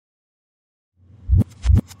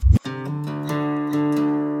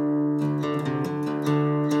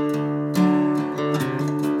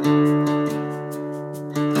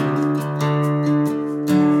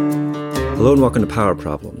Hello and welcome to Power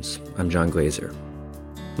Problems. I'm John Glazer.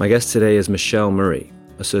 My guest today is Michelle Murray,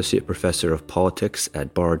 Associate Professor of Politics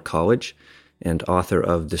at Bard College and author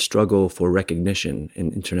of The Struggle for Recognition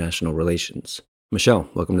in International Relations. Michelle,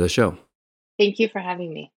 welcome to the show. Thank you for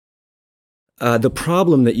having me. The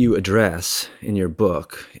problem that you address in your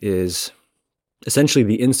book is essentially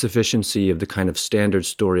the insufficiency of the kind of standard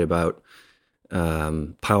story about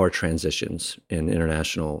power transitions in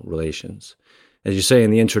international relations. As you say in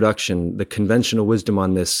the introduction, the conventional wisdom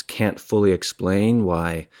on this can't fully explain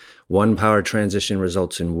why one power transition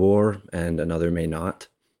results in war and another may not.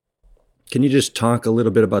 Can you just talk a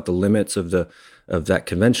little bit about the limits of that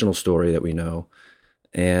conventional story that we know,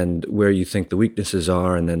 and where you think the weaknesses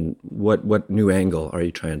are, and then what new angle are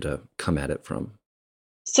you trying to come at it from?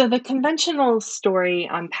 So the conventional story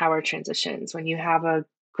on power transitions, when you have a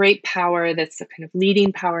great power that's the kind of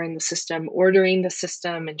leading power in the system, ordering the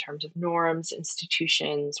system in terms of norms,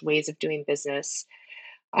 institutions, ways of doing business.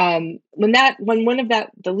 The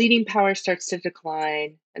leading power starts to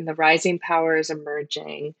decline and the rising power is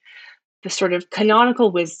emerging, the sort of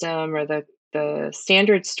canonical wisdom or the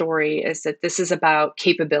standard story is that this is about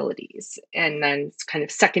capabilities, and then it's kind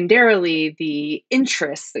of secondarily the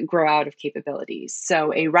interests that grow out of capabilities.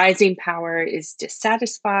 So a rising power is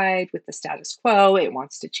dissatisfied with the status quo, it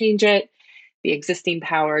wants to change it. The existing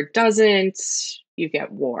power doesn't, you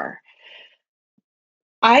get war.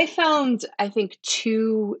 I think,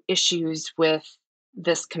 two issues with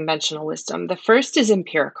this conventional wisdom. The first is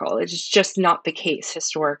empirical. It is just not the case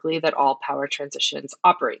historically that all power transitions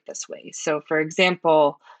operate this way. So, for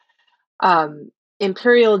example,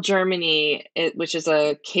 Imperial Germany, which is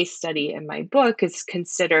a case study in my book, is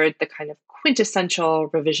considered the kind of quintessential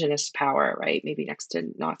revisionist power, right? Maybe next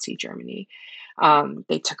to Nazi Germany.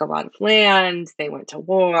 They took a lot of land, they went to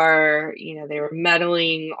war, they were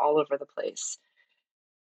meddling all over the place.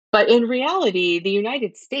 But in reality, the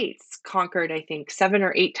United States conquered, I think, 7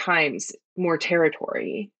 or 8 times more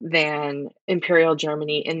territory than Imperial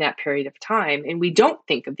Germany in that period of time. And we don't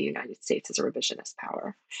think of the United States as a revisionist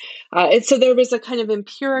power. And so there was a kind of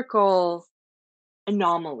empirical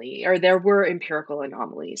anomaly, or there were empirical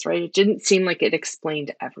anomalies, right? It didn't seem like it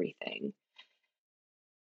explained everything.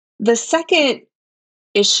 The second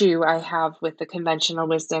issue I have with the conventional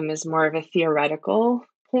wisdom is more of a theoretical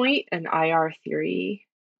point, an IR theory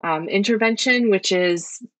intervention, which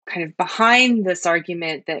is kind of behind this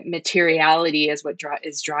argument that materiality is what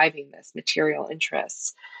is driving this, material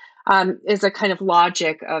interests, is a kind of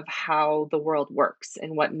logic of how the world works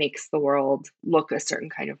and what makes the world look a certain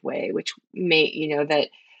kind of way, which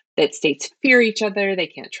that states fear each other, they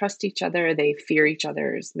can't trust each other, they fear each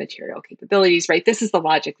other's material capabilities, right? This is the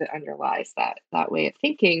logic that underlies that way of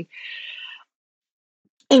thinking.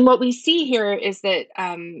 And what we see here is that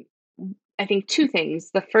I think two things.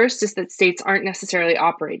 The first is that states aren't necessarily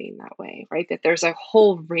operating that way, right? That there's a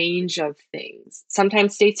whole range of things.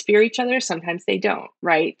 Sometimes states fear each other, sometimes they don't,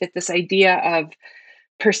 right? That this idea of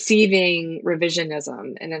perceiving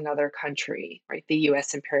revisionism in another country, right? The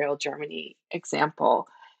US Imperial Germany example,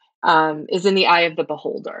 is in the eye of the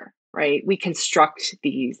beholder, right? We construct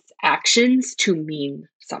these actions to mean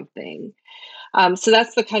something. So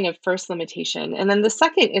that's the kind of first limitation. And then the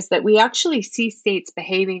second is that we actually see states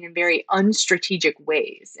behaving in very unstrategic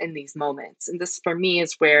ways in these moments. And this, for me,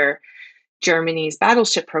 is where Germany's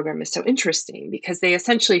battleship program is so interesting, because they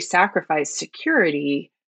essentially sacrifice security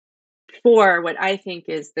for what I think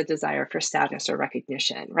is the desire for status or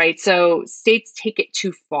recognition, right? So states take it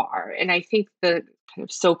too far. And I think the kind of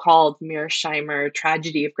so-called Mearsheimer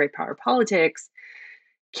tragedy of great power politics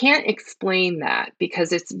can't explain that,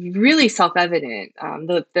 because it's really self-evident.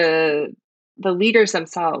 The leaders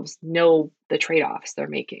themselves know the trade-offs they're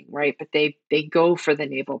making, right? But they go for the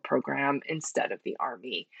naval program instead of the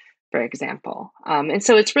army, for example. And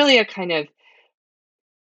so it's really a kind of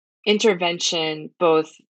intervention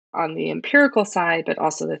both on the empirical side, but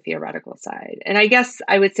also the theoretical side. And I guess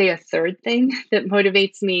I would say a third thing that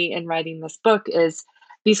motivates me in writing this book is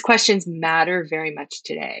these questions matter very much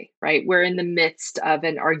today, right? We're in the midst of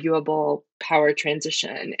an arguable power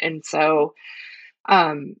transition. And so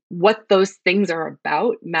what those things are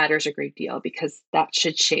about matters a great deal, because that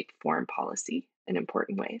should shape foreign policy in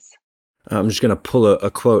important ways. I'm just going to pull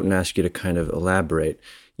a quote and ask you to kind of elaborate.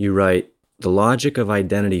 You write, "The logic of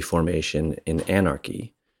identity formation in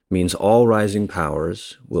anarchy means all rising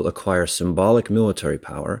powers will acquire symbolic military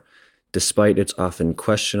power despite its often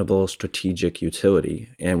questionable strategic utility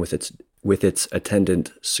and with its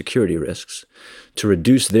attendant security risks, to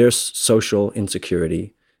reduce their social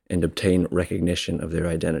insecurity and obtain recognition of their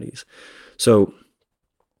identities." So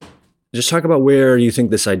Just talk about where you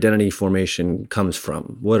think this identity formation comes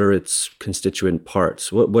from. What are its constituent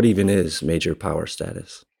parts? What even is major power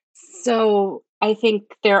status? So I think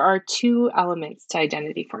there are two elements to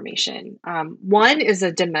identity formation. One is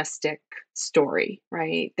a domestic story,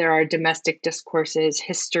 right? There are domestic discourses,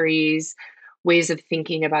 histories, ways of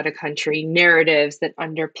thinking about a country, narratives that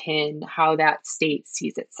underpin how that state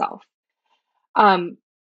sees itself. Um,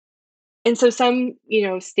 and so some,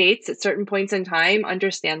 states at certain points in time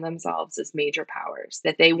understand themselves as major powers,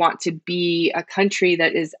 that they want to be a country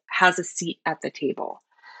that has a seat at the table.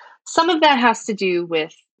 Some of that has to do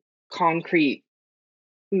with concrete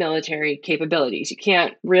military capabilities. You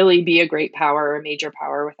can't really be a great power or a major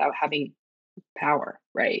power without having power,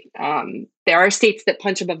 right? There are states that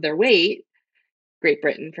punch above their weight, Great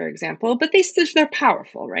Britain, for example, but they're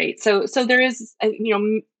powerful, right? So there is,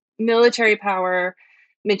 military power,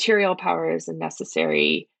 material power is a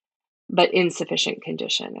necessary but insufficient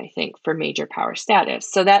condition, I think, for major power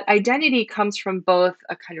status. So that identity comes from both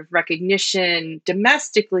a kind of recognition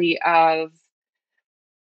domestically of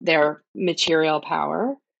their material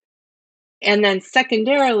power, and then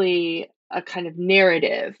secondarily, a kind of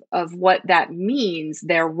narrative of what that means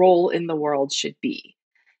their role in the world should be.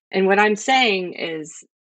 And what I'm saying is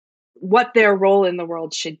what their role in the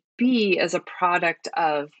world should be as a product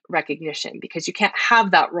of recognition, because you can't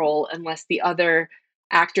have that role unless the other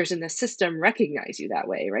actors in the system recognize you that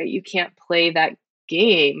way, right? You can't play that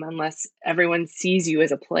game unless everyone sees you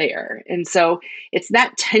as a player. And so it's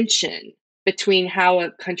that tension between how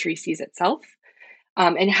a country sees itself,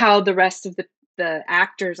 and how the rest of the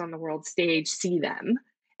actors on the world stage see them,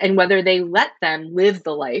 and whether they let them live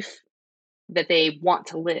the life that they want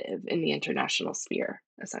to live in the international sphere,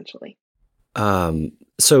 essentially.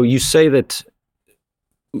 So you say that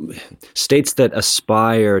states that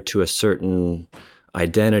aspire to a certain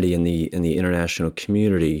identity in the international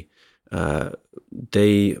community, uh,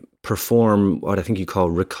 they perform what I think you call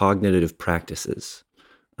recognitive practices.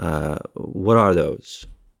 What are those?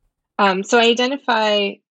 So I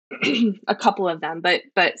identify a couple of them, but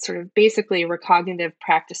sort of basically, recognitive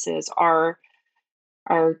practices are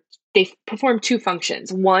they perform two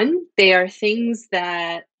functions. One, they are things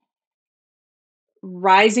that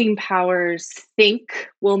rising powers think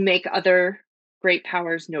will make other great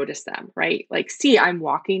powers notice them, right? Like, see, I'm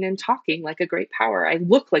walking and talking like a great power. I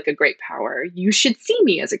look like a great power. You should see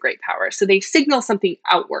me as a great power. So they signal something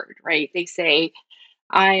outward, right? They say,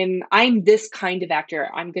 I'm this kind of actor.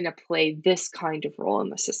 I'm going to play this kind of role in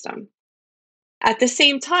the system. At the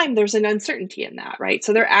same time, there's an uncertainty in that, right?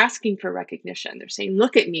 So they're asking for recognition. They're saying,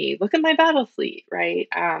 look at me, look at my battle fleet, right?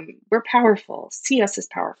 We're powerful. See us as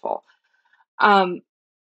powerful. Um,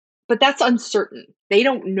 but that's uncertain. They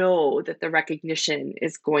don't know that the recognition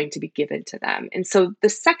is going to be given to them. And so the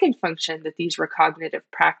second function that these recognitive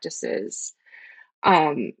practices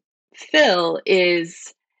um, fill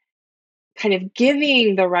is kind of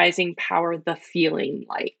giving the rising power the feeling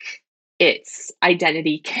like its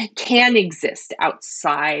identity can exist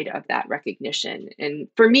outside of that recognition. And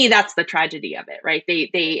for me, that's the tragedy of it, right?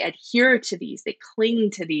 They adhere to these, they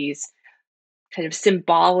cling to these kind of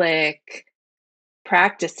symbolic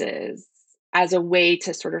practices as a way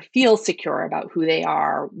to sort of feel secure about who they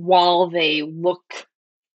are while they look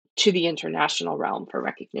to the international realm for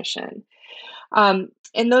recognition.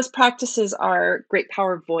 And those practices are great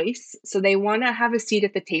power voice. So they want to have a seat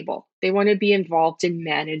at the table. They want to be involved in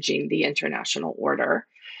managing the international order.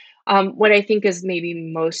 What I think is maybe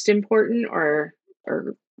most important, or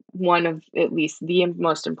one of at least the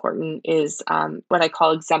most important, is what I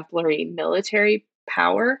call exemplary military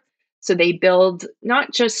power. So they build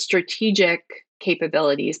not just strategic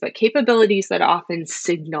capabilities, but capabilities that often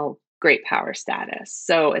signal great power status.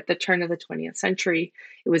 So at the turn of the 20th century,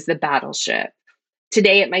 it was the battleship.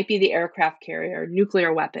 Today, it might be the aircraft carrier,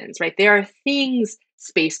 nuclear weapons, right? There are things,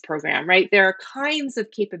 space program, right? There are kinds of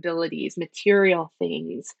capabilities, material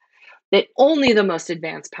things that only the most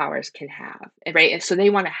advanced powers can have, right? And so they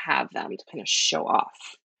want to have them to kind of show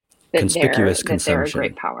off Conspicuous that they're a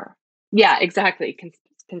great consumption. power. Yeah, exactly.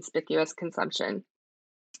 Conspicuous consumption.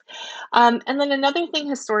 And then another thing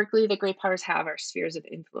historically that great powers have are spheres of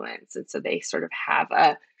influence, and so they sort of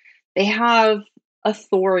they have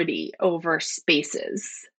authority over spaces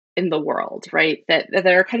in the world, right? That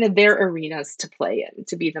are kind of their arenas to play in,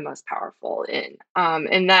 to be the most powerful in,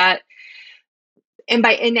 and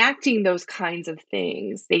by enacting those kinds of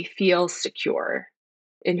things, they feel secure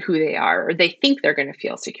in who they are, or they think they're going to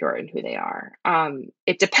feel secure in who they are.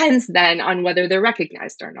 It depends then on whether they're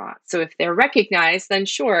recognized or not. So if they're recognized, then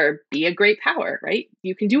sure, be a great power, right?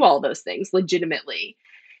 You can do all those things legitimately.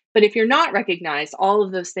 But if you're not recognized, all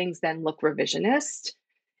of those things then look revisionist.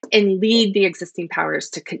 and lead the existing powers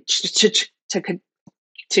to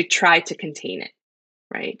try to contain it,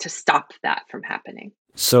 right? To stop that from happening.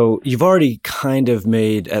 So you've already kind of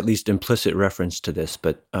made at least implicit reference to this,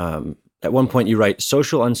 but at one point you write,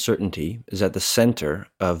 social uncertainty is at the center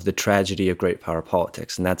of the tragedy of great power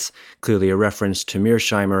politics. And that's clearly a reference to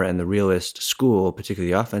Mearsheimer and the realist school,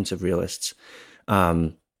 particularly the offensive realists.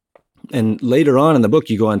 Um, and later on in the book,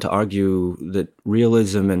 you go on to argue that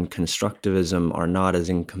realism and constructivism are not as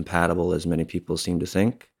incompatible as many people seem to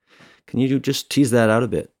think. Can you just tease that out a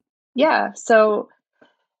bit? Yeah. So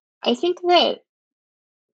I think that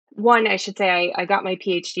one, I should say, I got my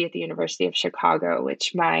PhD at the University of Chicago,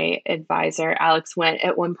 which my advisor, Alex Wendt,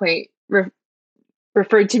 at one point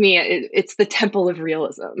referred to me, it's the temple of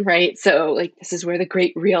realism, right? So, like, this is where the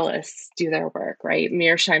great realists do their work, right?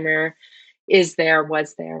 Mearsheimer was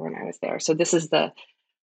there when I was there. So this is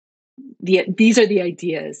these are the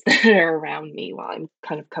ideas that are around me while I'm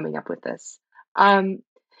kind of coming up with this. Um,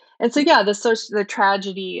 and so, yeah, the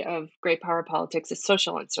tragedy of great power politics is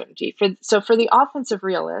social uncertainty. For the offensive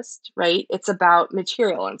realist, right, it's about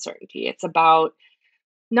material uncertainty. It's about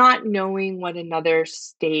not knowing what another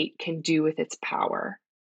state can do with its power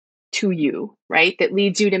to you, right? That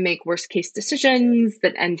leads you to make worst case decisions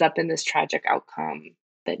that ends up in this tragic outcome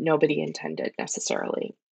that nobody intended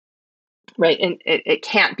necessarily, right? And it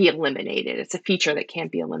can't be eliminated. It's a feature that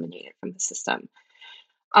can't be eliminated from the system.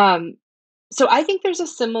 Um, so I think there's a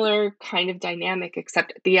similar kind of dynamic,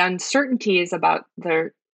 except the uncertainty is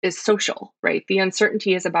social, right? The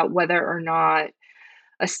uncertainty is about whether or not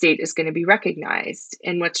a state is going to be recognized.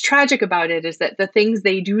 And what's tragic about it is that the things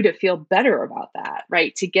they do to feel better about that,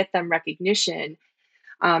 right, to get them recognition,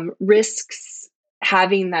 risks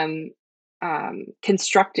having them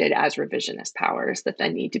constructed as revisionist powers that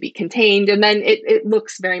then need to be contained. And then it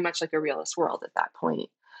looks very much like a realist world at that point.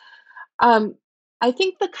 Um, I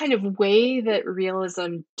think the kind of way that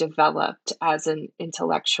realism developed as an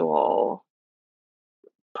intellectual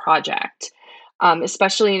project,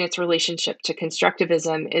 especially in its relationship to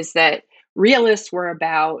constructivism, is that realists were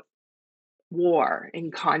about war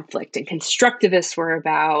and conflict, and constructivists were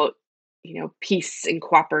about, peace and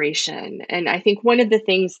cooperation. And I think one of the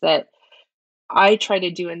things that I try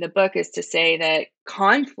to do in the book is to say that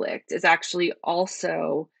conflict is actually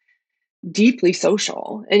also deeply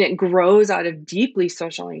social, and it grows out of deeply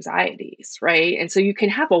social anxieties, right? And so you can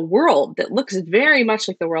have a world that looks very much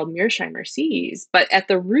like the world Mearsheimer sees, but at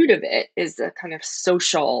the root of it is a kind of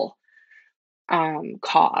social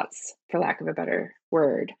cause, for lack of a better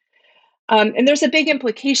word. And there's a big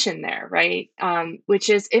implication there, right? Which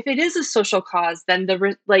is, if it is a social cause, then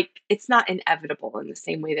it's not inevitable in the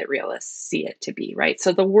same way that realists see it to be, right?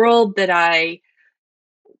 So the world that I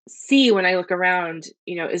see when I look around,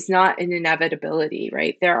 is not an inevitability,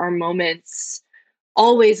 right? There are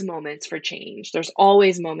always moments for change. There's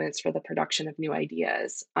always moments for the production of new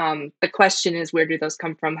ideas. The question is, where do those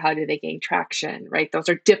come from? How do they gain traction, right? Those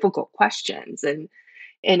are difficult questions.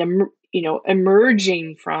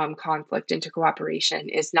 Emerging from conflict into cooperation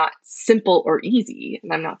is not simple or easy.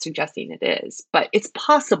 And I'm not suggesting it is, but it's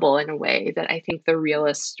possible in a way that I think the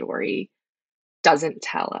realist story doesn't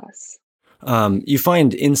tell us. You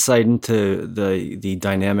find insight into the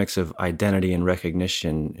dynamics of identity and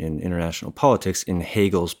recognition in international politics in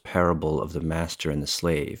Hegel's parable of the master and the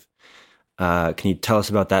slave. Can you tell us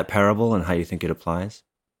about that parable and how you think it applies?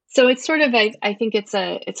 So it's sort of, I think it's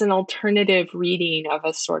an alternative reading of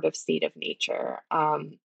a sort of state of nature.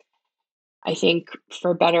 I think,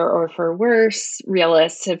 for better or for worse,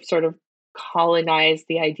 realists have sort of colonized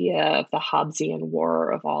the idea of the Hobbesian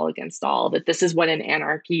war of all against all, that this is what an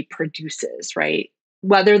anarchy produces, right?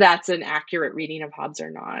 Whether that's an accurate reading of Hobbes or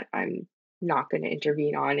not, I'm not going to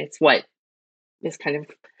intervene on. It's what is kind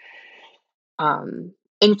of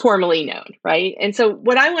informally known, right? And so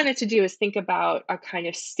what I wanted to do is think about a kind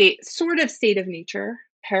of state of nature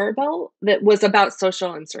parable that was about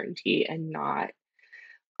social uncertainty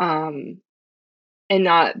um, and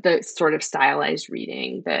not the sort of stylized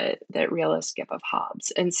reading that realists give of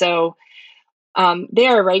Hobbes. And so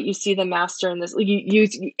there, right, you see the master in this.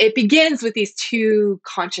 It begins with these two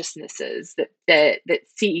consciousnesses that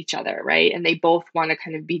see each other, right, and they both want to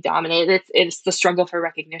kind of be dominated. It's the struggle for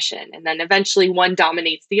recognition, and then eventually one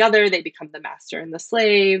dominates the other. They become the master and the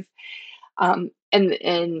slave. And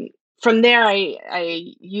from there,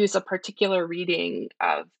 I use a particular reading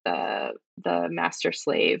of the master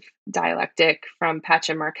slave dialectic from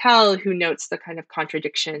Pachin-Markel, who notes the kind of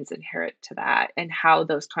contradictions inherent to that and how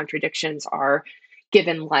those contradictions are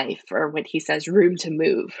given life, or what he says, room to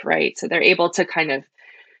move, right? So they're able to kind of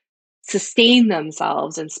sustain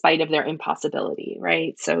themselves in spite of their impossibility,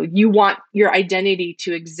 right? So you want your identity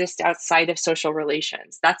to exist outside of social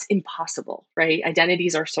relations. That's impossible, right?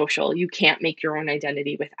 Identities are social. You can't make your own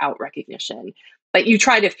identity without recognition, but you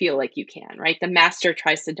try to feel like you can, right? The master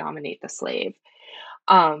tries to dominate the slave.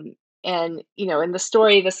 Um, and, in the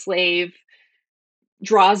story, the slave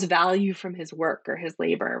draws value from his work or his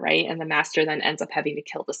labor, right? And the master then ends up having to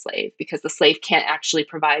kill the slave because the slave can't actually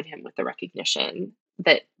provide him with the recognition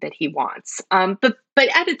that he wants. But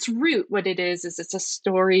at its root, what it is it's a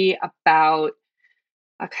story about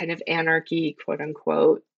a kind of anarchy, quote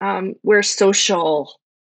unquote, where social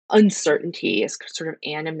uncertainty is sort of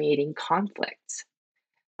animating conflict.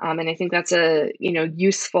 And I think that's a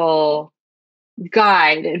useful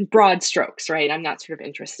guide in broad strokes, right? I'm not sort of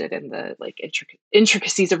interested in the like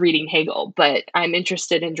intricacies of reading Hegel, but I'm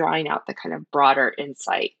interested in drawing out the kind of broader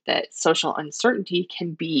insight that social uncertainty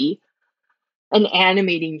can be an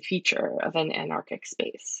animating feature of an anarchic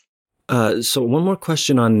space. So one more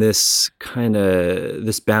question on this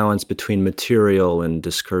balance between material and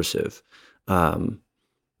discursive. Um,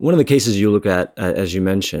 One of the cases you look at, as you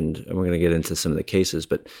mentioned, and we're going to get into some of the cases,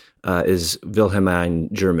 but is Wilhelmine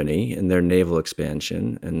Germany and their naval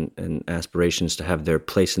expansion and aspirations to have their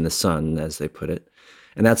place in the sun, as they put it.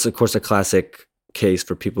 And that's, of course, a classic case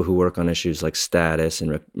for people who work on issues like status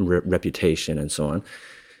and reputation and so on.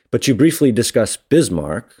 But you briefly discuss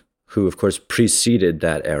Bismarck, who, of course, preceded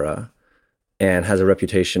that era and has a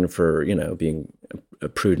reputation for, being a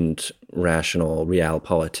prudent, rational,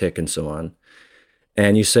 realpolitik and so on.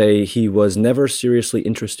 And you say he was never seriously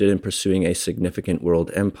interested in pursuing a significant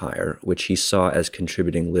world empire, which he saw as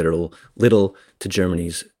contributing little to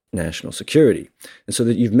Germany's national security. And so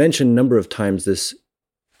that you've mentioned a number of times this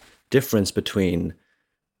difference between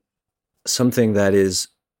something that is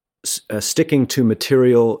sticking to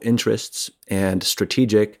material interests and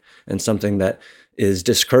strategic, and something that is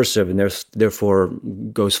discursive and therefore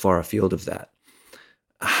goes far afield of that.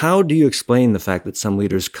 How do you explain the fact that some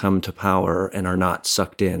leaders come to power and are not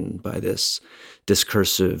sucked in by this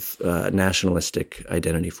discursive, nationalistic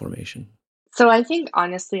identity formation? So I think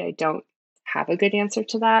honestly, I don't have a good answer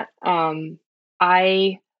to that.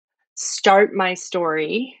 I start my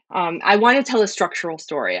story. I want to tell a structural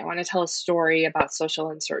story. I want to tell a story about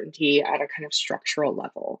social uncertainty at a kind of structural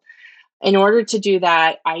level. In order to do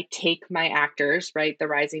that, I take my actors, right, the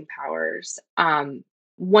rising powers,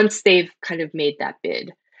 once they've kind of made that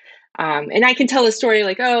bid. And I can tell a story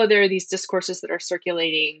like, oh, there are these discourses that are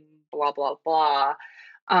circulating, blah, blah, blah.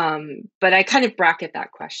 But I kind of bracket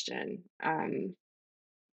that question. And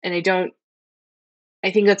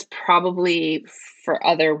I think that's probably for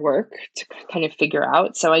other work to kind of figure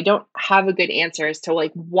out. So I don't have a good answer as to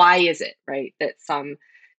like, why is it, right, that some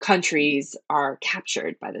countries are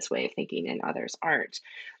captured by this way of thinking and others aren't.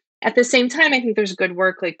 At the same time, I think there's good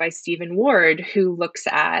work like by Stephen Ward who looks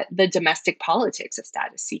at the domestic politics of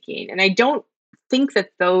status seeking. And I don't think that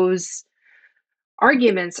those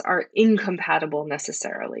arguments are incompatible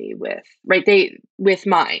necessarily with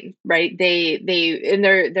mine, right? And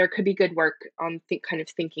there could be good work on kind of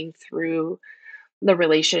thinking through the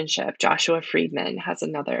relationship. Joshua Friedman has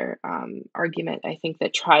another argument, I think,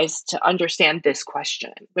 that tries to understand this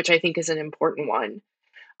question, which I think is an important one.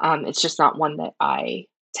 It's just not one that I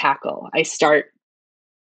tackle. I start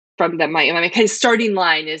from my kind of starting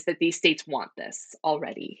line is that these states want this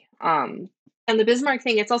already. And the Bismarck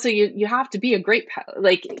thing, it's also you have to be a great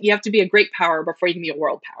like you have to be a great power before you can be a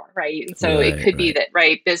world power, right? And so it Right, could be right. that,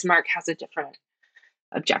 right, Bismarck has a different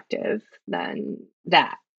objective than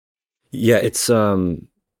that. Yeah, it's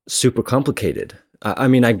super complicated. I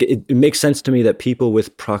mean, it makes sense to me that people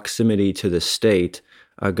with proximity to the state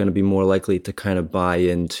are going to be more likely to kind of buy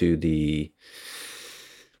into the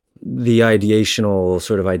ideational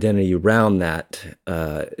sort of identity around that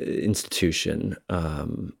institution,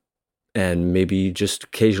 and maybe just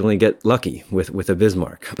occasionally get lucky with a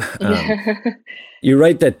Bismarck. Yeah. You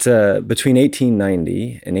write that between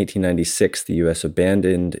 1890 and 1896, the U.S.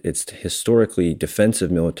 abandoned its historically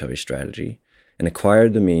defensive military strategy and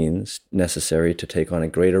acquired the means necessary to take on a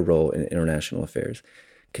greater role in international affairs.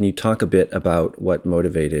 Can you talk a bit about what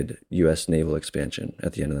motivated U.S. naval expansion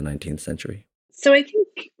at the end of the 19th century? So I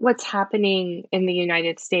think what's happening in the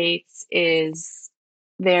United States is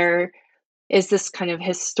there is this kind of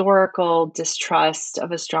historical distrust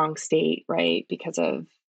of a strong state, right? Because of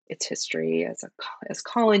its history as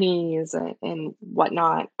colonies and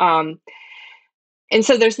whatnot. And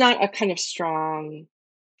so there's not a kind of strong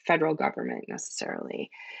federal government necessarily.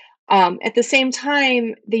 At the same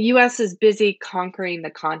time, the US is busy conquering the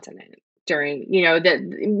continent. during, that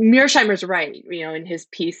Mearsheimer's right, in his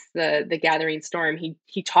piece, the Gathering Storm,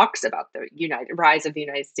 he talks about the United rise of the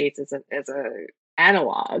United States as a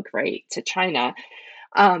analog, right, to China.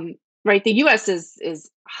 Right, the U.S.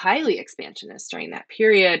 is highly expansionist during that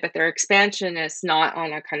period, but they're expansionist not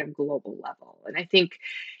on a kind of global level. And I think,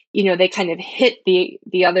 they kind of hit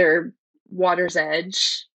the other water's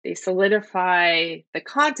edge. They solidify the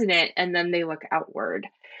continent, and then they look outward.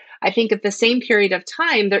 I think at the same period of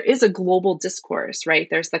time, there is a global discourse, right?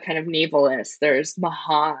 There's the kind of navalist, there's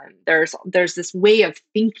Mahan, there's this way of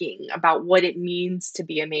thinking about what it means to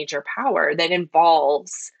be a major power that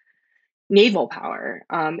involves naval power.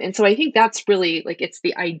 And so I think that's really like it's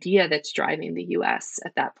the idea that's driving the US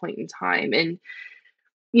at that point in time. And,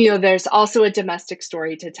 there's also a domestic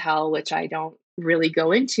story to tell, which I don't really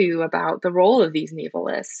go into about the role of these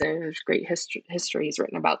navalists. And there's great histories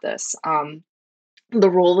written about this. The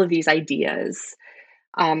role of these ideas,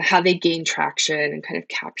 how they gain traction and kind of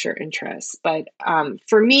capture interest. But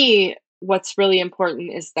for me, what's really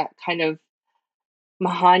important is that kind of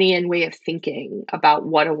Mahanian way of thinking about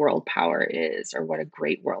what a world power is or what a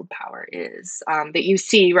great world power is. That you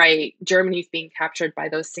see, right? Germany's being captured by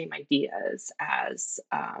those same ideas as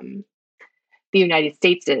the United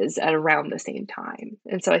States is at around the same time.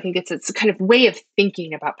 And so I think it's a kind of way of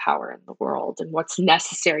thinking about power in the world and what's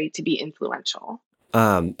necessary to be influential.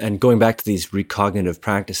 And going back to these recognitive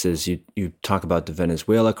practices, you talk about the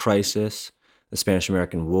Venezuela crisis, the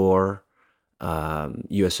Spanish-American War,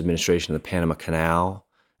 U.S. administration of the Panama Canal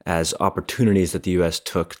as opportunities that the U.S.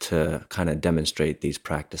 took to kind of demonstrate these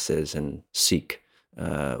practices and seek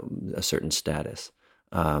a certain status.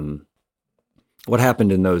 What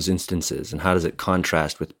happened in those instances, and how does it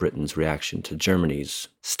contrast with Britain's reaction to Germany's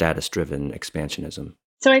status-driven expansionism?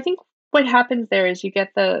 So I think what happens there is you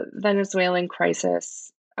get the Venezuelan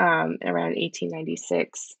crisis around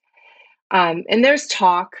 1896. And there's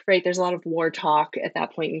talk, right? There's a lot of war talk at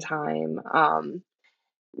that point in time,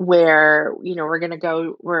 where we're going to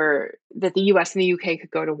go where that the U.S. and the U.K. could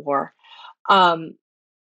go to war. Um,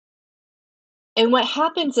 and what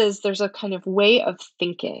happens is there's a kind of way of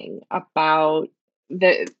thinking about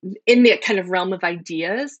the in the kind of realm of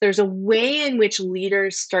ideas. There's a way in which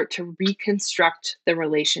leaders start to reconstruct the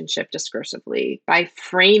relationship discursively by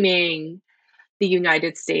framing the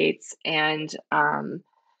United States and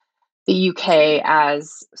the UK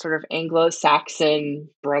as sort of Anglo-Saxon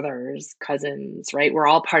brothers, cousins, right? We're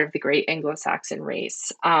all part of the great Anglo-Saxon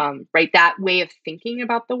race, right? That way of thinking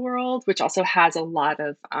about the world, which also has a lot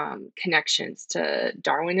of connections to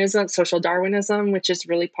Darwinism, social Darwinism, which is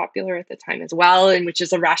really popular at the time as well, and which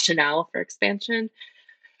is a rationale for expansion.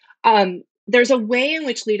 There's a way in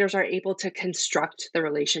which leaders are able to construct the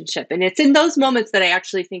relationship, and it's in those moments that I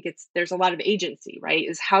actually think there's a lot of agency, right?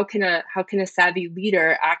 Is how can a savvy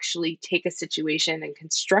leader actually take a situation and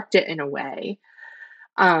construct it in a way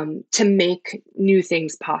to make new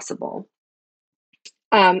things possible.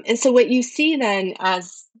 And so what you see then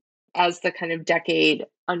as the kind of decade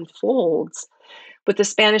unfolds with the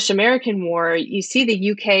Spanish American War, you see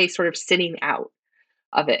the UK sort of sitting out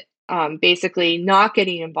of it, basically not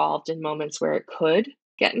getting involved in moments where it could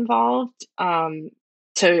get involved,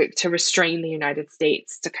 to restrain the United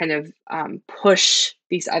States, to kind of push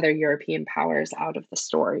these other European powers out of the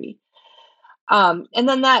story. And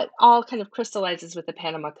then that all kind of crystallizes with the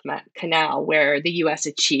Panama Canal, where the US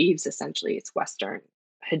achieves essentially its Western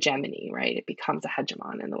hegemony, right? It becomes a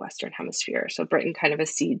hegemon in the Western Hemisphere. So Britain kind of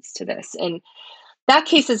accedes to this. And that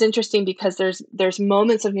case is interesting because there's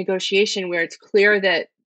moments of negotiation where it's clear that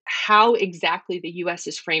how exactly the US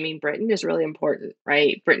is framing Britain is really important,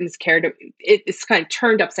 right? Britain's cared it's kind of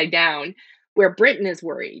turned upside down, where Britain is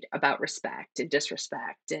worried about respect and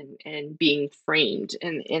disrespect and being framed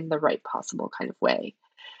in the right possible kind of way.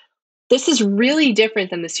 This is really different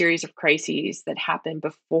than the series of crises that happened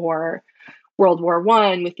before World War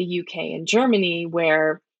One with the UK and Germany,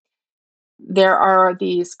 where there are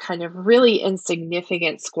these kind of really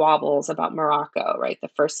insignificant squabbles about Morocco, right? The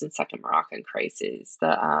first and second Moroccan crises,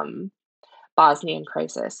 the Bosnian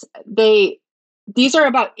crisis. These are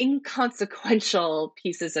about inconsequential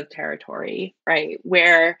pieces of territory, right?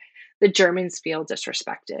 Where the Germans feel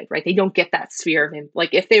disrespected, right? They don't get that sphere of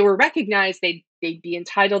like if they were recognized, they'd be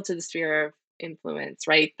entitled to the sphere of influence,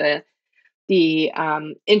 right? The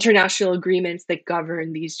international agreements that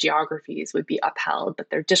govern these geographies would be upheld, but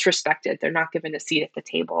they're disrespected. They're not given a seat at the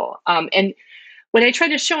table. And what I try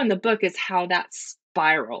to show in the book is how that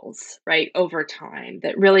spirals, right, over time.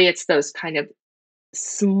 That really it's those kind of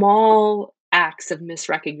small acts of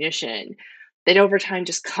misrecognition that over time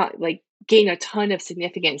just like gain a ton of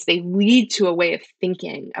significance. They lead to a way of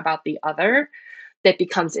thinking about the other that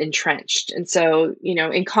becomes entrenched. And so,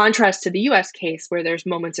 in contrast to the US case, where there's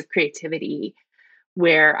moments of creativity,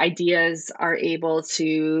 where ideas are able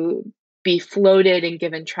to be floated and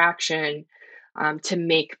given traction to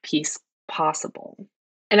make peace possible.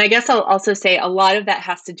 And I guess I'll also say a lot of that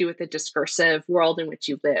has to do with the discursive world in which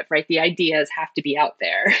you live, right? The ideas have to be out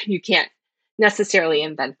there. You can't necessarily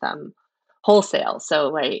invent them wholesale.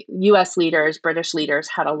 So, right, US leaders, British leaders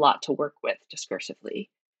had a lot to work with discursively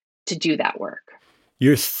to do that work.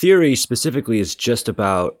 Your theory specifically is just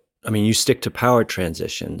about, I mean, you stick to power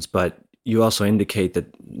transitions, but you also indicate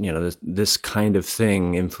that, this kind of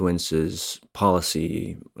thing influences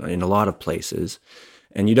policy in a lot of places.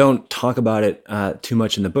 And you don't talk about it too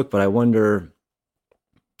much in the book, but I wonder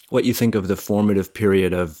what you think of the formative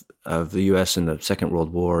period of the US in the Second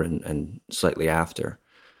World War and slightly after.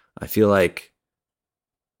 I feel like,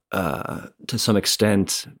 to some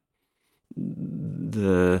extent,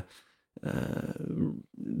 the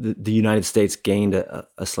United States gained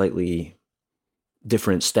a slightly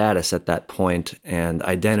different status at that point and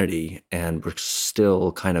identity, and we're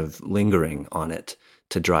still kind of lingering on it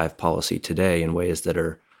to drive policy today in ways that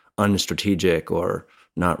are unstrategic or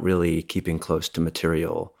not really keeping close to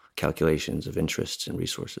material calculations of interests and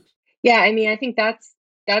resources. Yeah, I mean, I think that's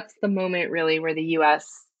the moment really where the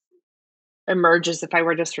US emerges, if I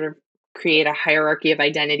were to sort of create a hierarchy of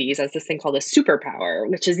identities, as this thing called a superpower,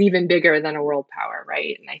 which is even bigger than a world power,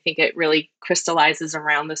 right? And I think it really crystallizes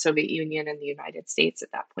around the Soviet Union and the United States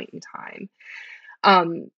at that point in time.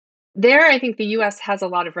 There, I think the US has a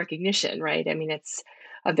lot of recognition, right? I mean, it's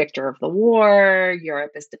a victor of the war.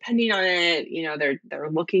 Europe is depending on it. They're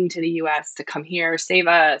looking to the US to come here, save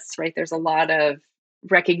us, right? There's a lot of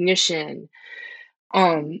recognition.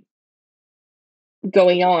 Um,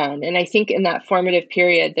 Going on. And I think in that formative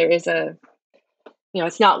period, there is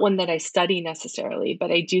it's not one that I study necessarily,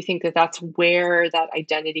 but I do think that that's where that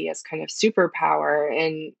identity as kind of superpower.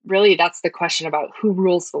 And really, that's the question about who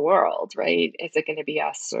rules the world, right? Is it going to be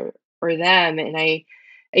us or them? And I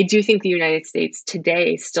do think the United States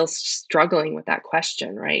today is still struggling with that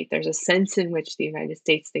question, right? There's a sense in which the United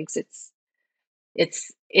States thinks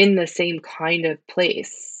it's in the same kind of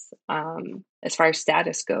place as far as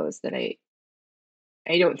status goes that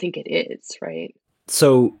I don't think it is, right?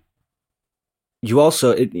 So you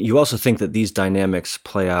also think that these dynamics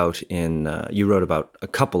play out in, you wrote about a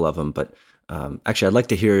couple of them, but actually I'd like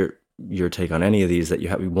to hear your take on any of these that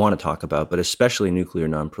you want to talk about, but especially nuclear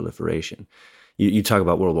nonproliferation. You talk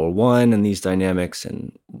about World War One and these dynamics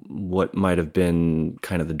and what might have been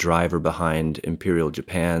kind of the driver behind Imperial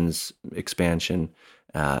Japan's expansion,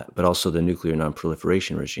 but also the nuclear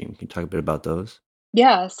nonproliferation regime. Can you talk a bit about those?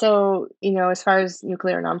 Yeah. So, as far as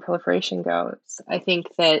nuclear nonproliferation goes, I think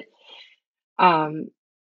that um,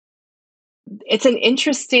 it's an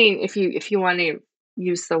interesting, if you want to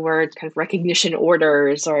use the word kind of recognition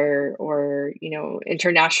orders or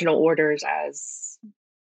international orders as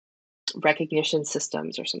recognition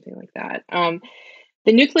systems or something like that.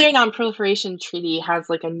 The Nuclear Nonproliferation Treaty has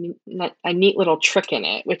like a neat little trick in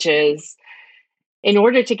it, which is in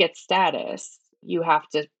order to get status, you have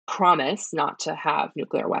to promise not to have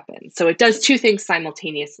nuclear weapons. So it does two things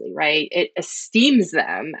simultaneously, right? It esteems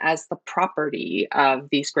them as the property of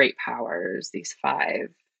these great powers, these five,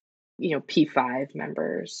 P5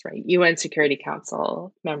 members, right? UN Security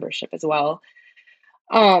Council membership as well.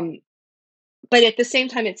 Um, but at the same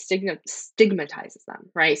time, it stigmatizes them,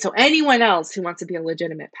 right? So anyone else who wants to be a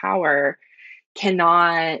legitimate power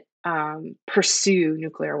cannot pursue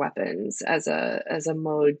nuclear weapons as a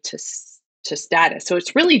mode to status. So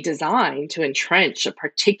it's really designed to entrench a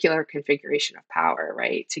particular configuration of power,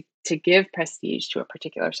 right? To give prestige to a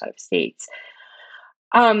particular set of states.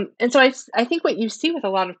 And so I think what you see with a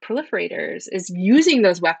lot of proliferators is using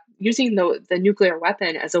using the nuclear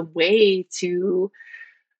weapon as a way to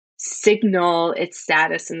signal its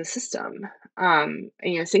status in the system. I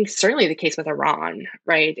think certainly the case with Iran,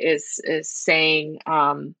 right, is saying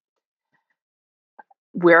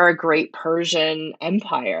we're a great Persian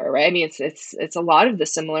empire, right? I mean, it's a lot of the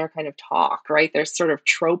similar kind of talk, right? There's sort of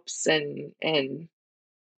tropes and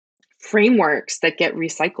frameworks that get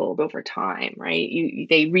recycled over time, right?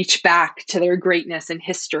 They reach back to their greatness in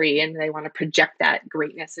history and they want to project that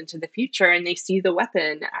greatness into the future, and they see the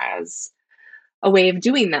weapon as a way of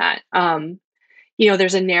doing that.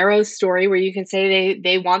 There's a narrow story where you can say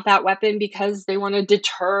they want that weapon because they want to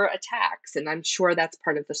deter attacks, and I'm sure that's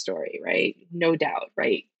part of the story, right? No doubt,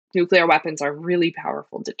 right? Nuclear weapons are really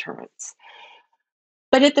powerful deterrents.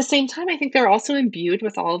 But at the same time, I think they're also imbued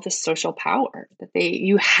with all of this social power that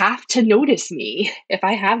you have to notice me if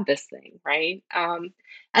I have this thing, right?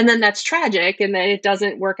 And then that's tragic, and then it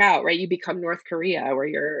doesn't work out, right? You become North Korea, where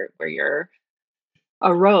you're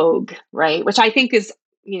a rogue, right? Which I think is,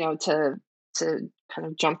 to kind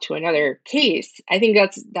of jump to another case. I think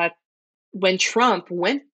that when Trump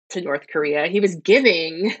went to North Korea, he was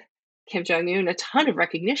giving Kim Jong Un a ton of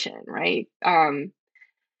recognition, right?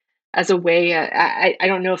 As a way, I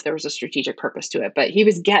don't know if there was a strategic purpose to it, but he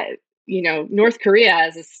was North Korea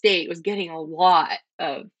as a state was getting a lot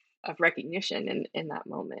of recognition in that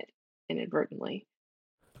moment, inadvertently.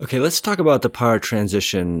 Okay, let's talk about the power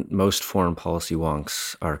transition most foreign policy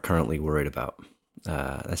wonks are currently worried about.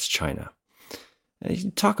 That's China.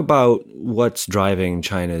 Talk about what's driving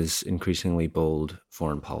China's increasingly bold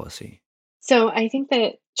foreign policy. So I think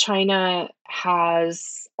that China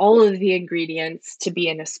has all of the ingredients to be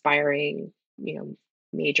an aspiring,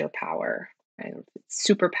 major power. Right?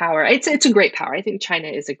 Superpower. It's a great power. I think China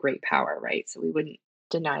is a great power, right? So we wouldn't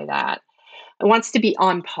deny that. It wants to be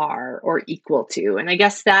on par or equal to, and I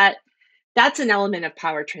guess that's an element of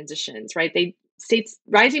power transitions, right? They states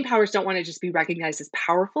Rising powers don't want to just be recognized as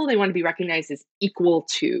powerful; they want to be recognized as equal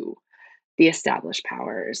to the established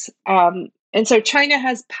powers. And so China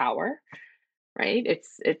has power, right?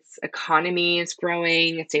 Its economy is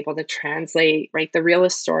growing. It's able to translate, right? The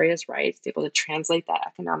realist story is right. It's able to translate that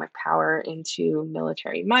economic power into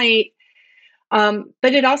military might.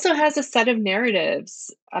 But it also has a set of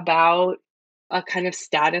narratives about a kind of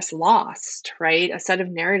status lost, right? A set of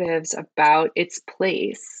narratives about its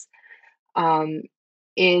place um,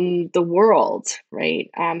 in the world, right?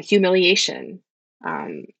 Humiliation,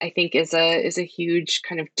 I think, is a huge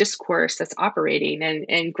kind of discourse that's operating,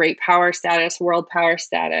 and great power status, world power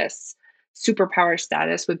status, superpower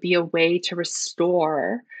status would be a way to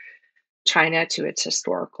restore China to its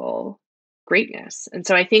historical greatness. And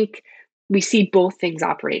so I think we see both things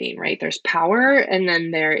operating, right? There's power, and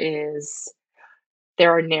then there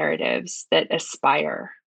are narratives that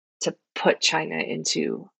aspire to put China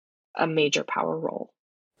into a major power role.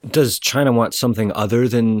 Does China want something other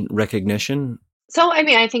than recognition? So, I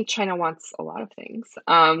mean, I think China wants a lot of things.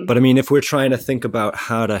 But I mean, if we're trying to think about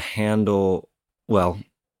how to handle, well,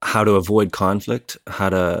 how to avoid conflict, how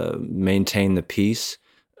to maintain the peace,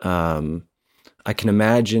 um, I can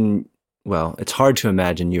imagine, well, it's hard to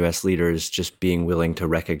imagine US leaders just being willing to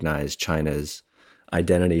recognize China's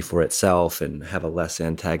identity for itself and have a less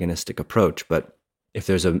antagonistic approach. But if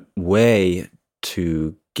there's a way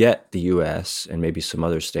to get the US and maybe some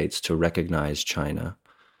other states to recognize China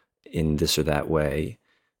in this or that way,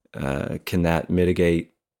 can that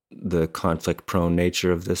mitigate the conflict prone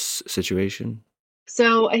nature of this situation?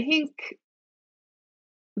 So, I think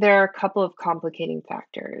there are a couple of complicating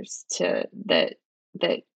factors to that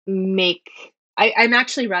make I'm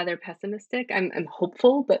actually rather pessimistic. I'm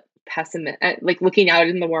hopeful, but like looking out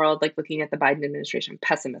in the world, like looking at the Biden administration,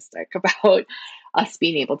 pessimistic about us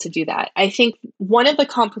being able to do that. I think one of the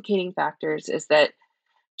complicating factors is that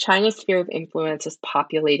China's sphere of influence is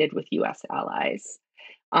populated with US allies.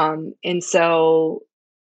 And so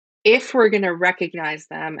if we're going to recognize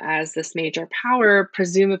them as this major power,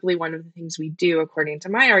 presumably one of the things we do, according to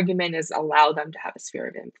my argument, is allow them to have a sphere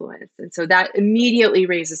of influence. And so that immediately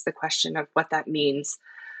raises the question of what that means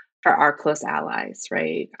for our close allies,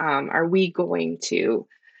 right? Are we going to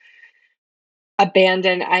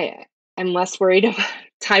abandon? I'm less worried about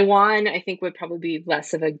Taiwan. I think would probably be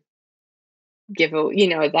less of a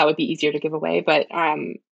that would be easier to give away. But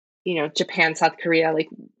Japan, South Korea, like,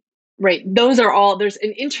 right, those are all there's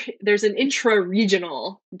an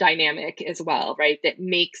intra-regional dynamic as well, right, that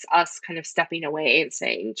makes us kind of stepping away and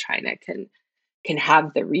saying China can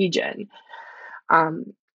have the region.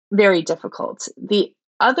 Um, Very difficult. The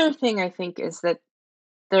other thing I think is that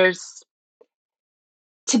there's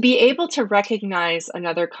to be able to recognize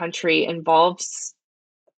another country involves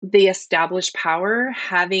the established power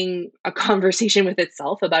having a conversation with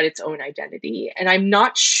itself about its own identity. And I'm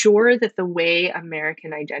not sure that the way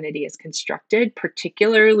American identity is constructed,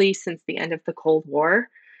 particularly since the end of the Cold War,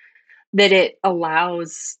 that it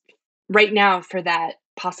allows right now for that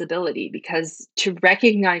possibility, because to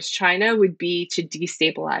recognize China would be to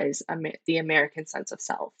destabilize the American sense of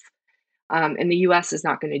self. And the US is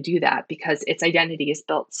not going to do that because its identity is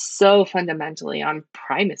built so fundamentally on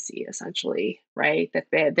primacy, essentially, right?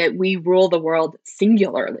 That we rule the world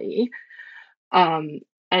singularly. And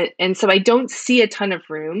so I don't see a ton of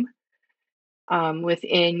room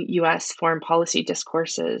within US foreign policy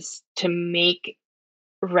discourses to make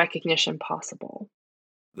recognition possible.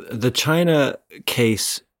 The China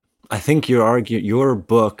case, I think your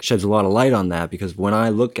book sheds a lot of light on that because when I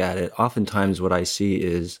look at it, oftentimes what I see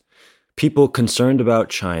is people concerned about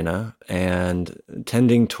China and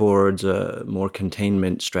tending towards a more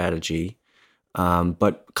containment strategy,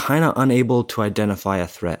 but kind of unable to identify a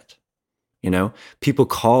threat. People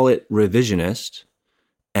call it revisionist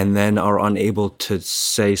and then are unable to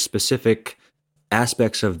say specific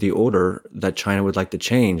aspects of the order that China would like to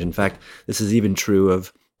change. In fact, this is even true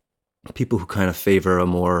of people who kind of favor a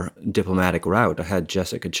more diplomatic route. I had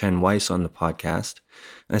Jessica Chen Weiss on the podcast,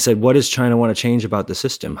 and I said, what does China want to change about the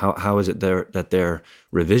system? How is it that they're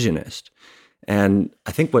revisionist? And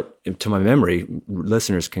I think to my memory,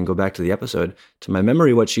 listeners can go back to the episode, to my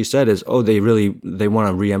memory, what she said is, they want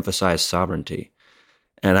to reemphasize sovereignty.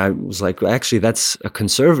 And I was like, actually, that's a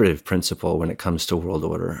conservative principle when it comes to world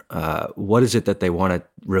order. What is it that they want to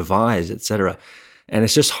revise, et cetera? And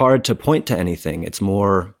it's just hard to point to anything. It's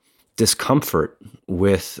more discomfort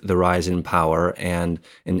with the rise in power and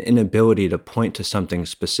an inability to point to something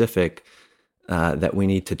specific that we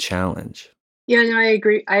need to challenge. Yeah, no, I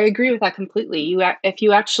agree. I agree with that completely. If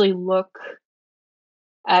you actually look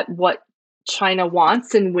at what China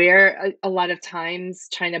wants and where a lot of times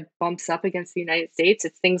China bumps up against the United States,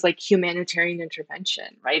 it's things like humanitarian intervention,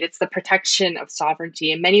 right? It's the protection of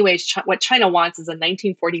sovereignty. In many ways, what China wants is a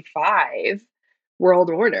 1945 world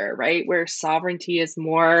order, right? Where sovereignty is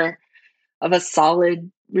more of a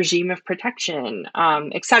solid regime of protection,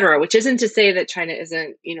 et cetera, which isn't to say that China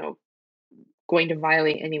isn't, going to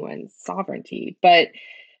violate anyone's sovereignty. But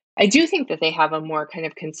I do think that they have a more kind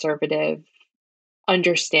of conservative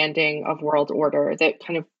understanding of world order that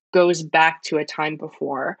kind of goes back to a time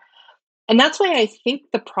before. And that's why I think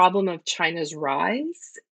the problem of China's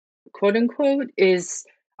rise, quote unquote, is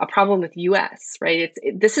a problem with US, right?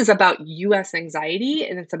 This is about US anxiety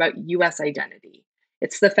and it's about US identity.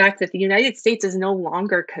 It's the fact that the United States is no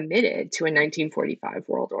longer committed to a 1945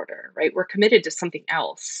 world order, right? We're committed to something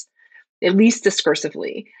else, at least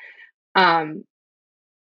discursively. And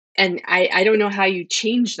I don't know how you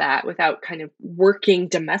change that without kind of working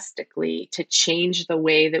domestically to change the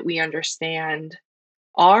way that we understand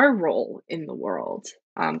our role in the world.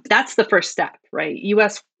 That's the first step, right?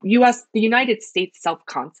 The United States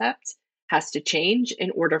self-concept has to change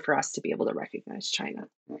in order for us to be able to recognize China.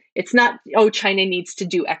 It's not, China needs to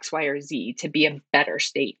do X, Y, or Z to be a better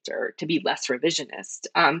state or to be less revisionist.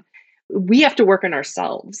 We have to work on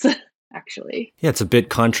ourselves. Actually. Yeah, it's a bit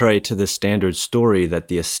contrary to the standard story that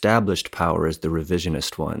the established power is the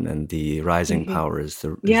revisionist one and the rising power is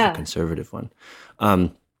the conservative one.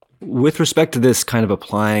 With respect to this kind of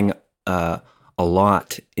applying a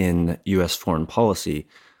lot in U.S. foreign policy,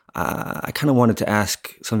 I kind of wanted to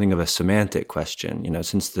ask something of a semantic question.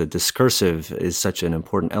 Since the discursive is such an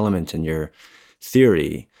important element in your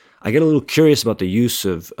theory, I get a little curious about the use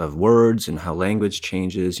of words and how language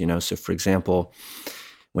changes. So, for example,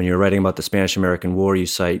 when you're writing about the Spanish-American War, you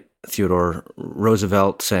cite Theodore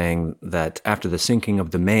Roosevelt saying that after the sinking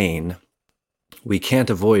of the Maine, we can't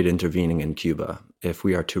avoid intervening in Cuba if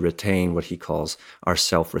we are to retain what he calls our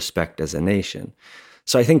self-respect as a nation.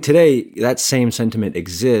 So I think today that same sentiment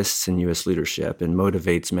exists in U.S. leadership and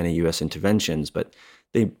motivates many U.S. interventions, but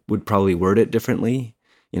they would probably word it differently,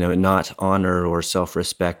 not honor or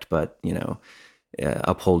self-respect, but,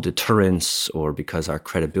 uphold deterrence or because our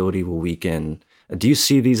credibility will weaken. Do you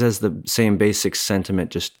see these as the same basic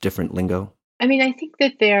sentiment, just different lingo? I mean, I think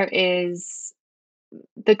that there is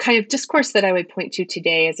the kind of discourse that I would point to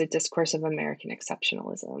today as a discourse of American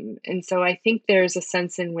exceptionalism. And so I think there's a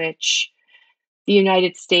sense in which the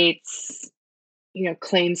United States,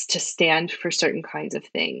 claims to stand for certain kinds of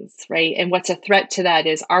things, right? And what's a threat to that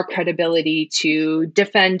is our credibility to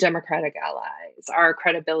defend democratic allies, our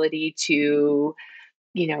credibility to,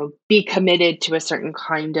 be committed to a certain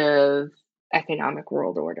kind of economic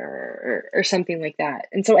world order or something like that.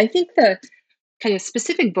 And so I think the kind of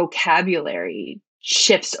specific vocabulary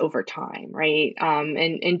shifts over time, right?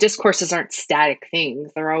 And discourses aren't static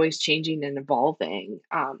things. They're always changing and evolving.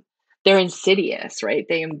 They're insidious, right?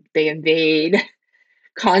 They invade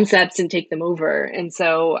concepts and take them over. And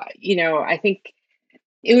so, I think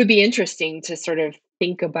it would be interesting to sort of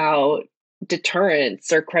think about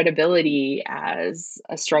deterrence or credibility as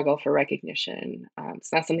a struggle for recognition.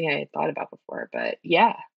 It's not something I had thought about before, but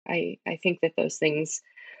yeah, I think that those things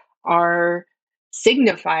are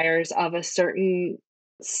signifiers of a certain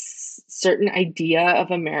idea of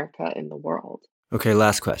America in the world. Okay,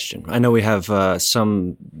 last question. I know we have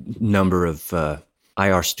some number of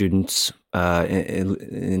IR students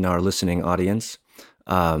in our listening audience,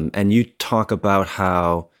 and you talk about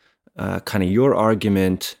how kind of your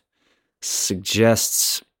argument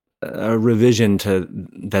suggests a revision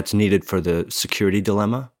that's needed for the security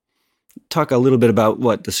dilemma. talk a little bit about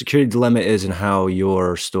what the security dilemma is and how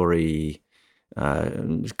your story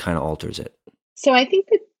kind of alters it. So I think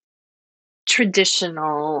the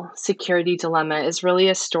traditional security dilemma is really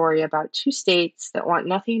a story about two states that want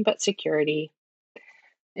nothing but security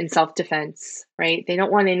and self-defense, right? They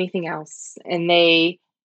don't want anything else. And they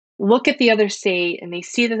look at the other state and they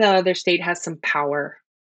see that the other state has some power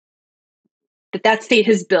that that state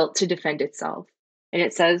has built to defend itself. And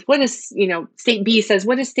it says, what is, state B says,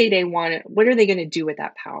 what does state A want? What are they going to do with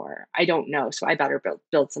that power? I don't know. So I better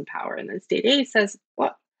build some power. And then state A says,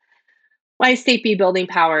 what? Why is state B building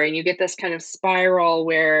power? And you get this kind of spiral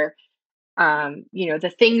where,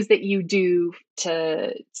 the things that you do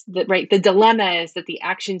the dilemma is that the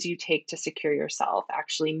actions you take to secure yourself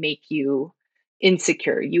actually make you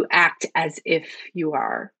insecure. You act as if you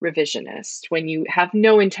are revisionist when you have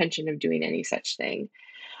no intention of doing any such thing.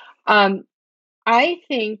 I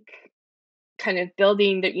think kind of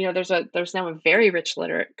building that, there's now a very rich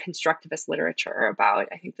constructivist literature about,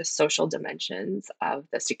 I think, the social dimensions of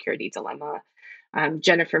the security dilemma.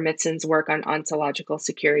 Jennifer Mitzen's work on ontological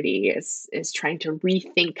security is trying to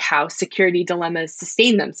rethink how security dilemmas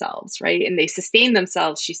sustain themselves, right? And they sustain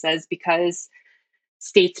themselves, she says, because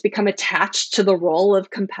states become attached to the role of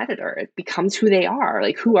competitor. It becomes who they are.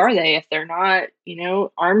 Like, who are they if they're not,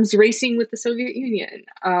 arms racing with the Soviet Union?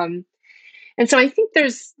 And so I think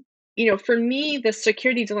there's, for me, the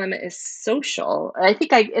security dilemma is social. I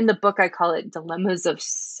think in the book, I call it dilemmas of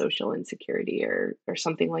social insecurity or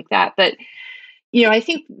something like that. But I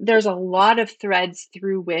think there's a lot of threads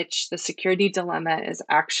through which the security dilemma is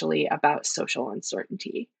actually about social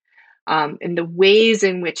uncertainty, and the ways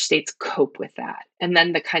in which states cope with that, and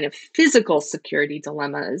then the kind of physical security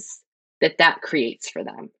dilemmas that creates for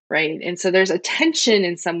them, right? And so there's a tension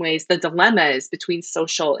in some ways. The dilemma is between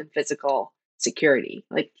social and physical security.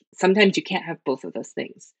 Like, sometimes you can't have both of those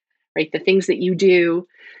things, right? The things that you do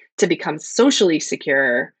to become socially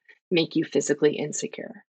secure make you physically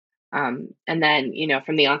insecure. And then,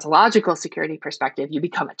 from the ontological security perspective, you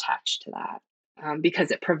become attached to that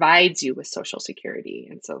because it provides you with social security.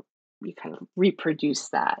 And so you kind of reproduce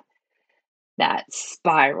that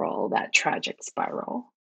spiral, that tragic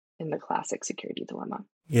spiral in the classic security dilemma.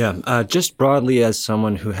 Yeah, just broadly, as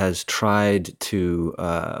someone who has tried to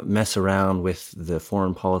mess around with the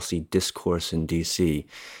foreign policy discourse in D.C.,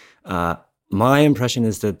 my impression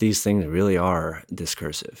is that these things really are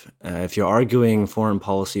discursive. If you're arguing foreign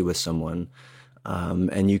policy with someone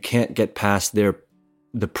and you can't get past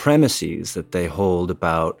the premises that they hold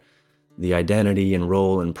about the identity and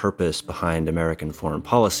role and purpose behind American foreign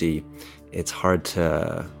policy, it's hard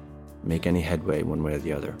to make any headway one way or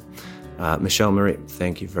the other. Michelle Marie,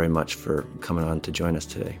 thank you very much for coming on to join us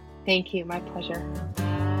today. Thank you. My pleasure.